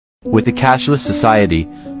With a cashless society,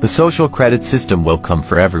 the social credit system will come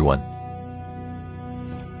for everyone.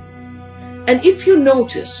 And if you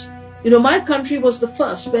notice, my country was the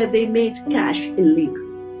first where they made cash illegal.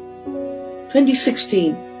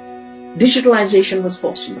 2016, digitalization was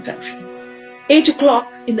forced in the country. 8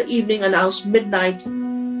 o'clock in the evening announced midnight,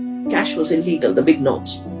 cash was illegal, the big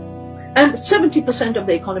notes. And 70% of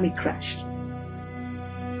the economy crashed.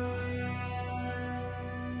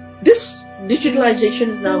 This digitalization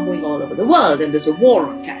is now going all over the world, and there's a war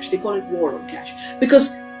on cash. They call it war on cash.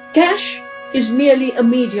 Because cash is merely a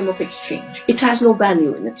medium of exchange. It has no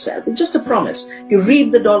value in itself. It's just a promise. You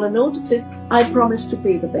read the dollar note, it says, I promise to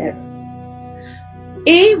pay the bearer.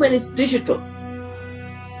 When it's digital,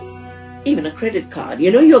 even a credit card,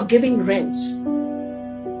 you're giving rents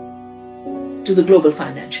to the global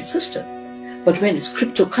financial system. But when it's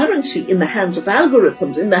cryptocurrency in the hands of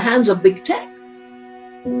algorithms, in the hands of big tech,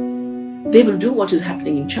 they will do what is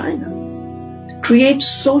happening in China. Create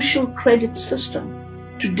social credit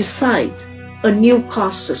system to decide a new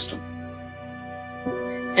caste system.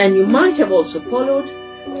 And you might have also followed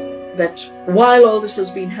that while all this has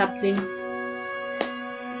been happening,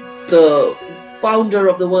 the founder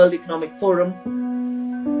of the World Economic Forum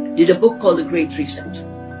did a book called The Great Reset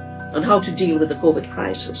on how to deal with the COVID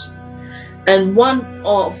crisis. And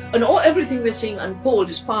everything we're seeing unfold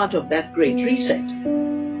is part of that Great Reset.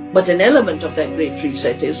 But an element of that Great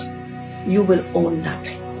Reset is you will own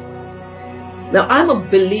nothing. Now, I'm a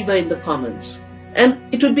believer in the commons. And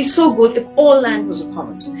it would be so good if all land was a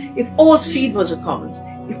commons, if all seed was a commons,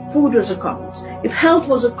 if food was a commons, if health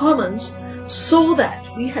was a commons, so that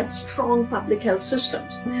we had strong public health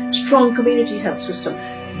systems, strong community health system,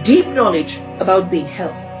 deep knowledge about being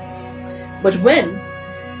health. But when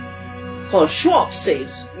Paul Schwab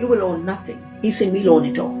says, you will own nothing, he's saying we'll own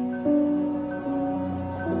it all.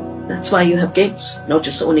 That's why you have Gates, not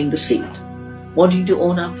just owning the seed, wanting to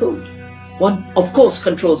own our food. One, of course,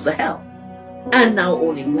 controls the health, and now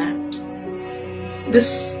owning land.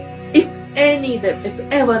 If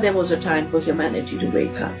ever there was a time for humanity to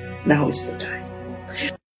wake up, now is the time.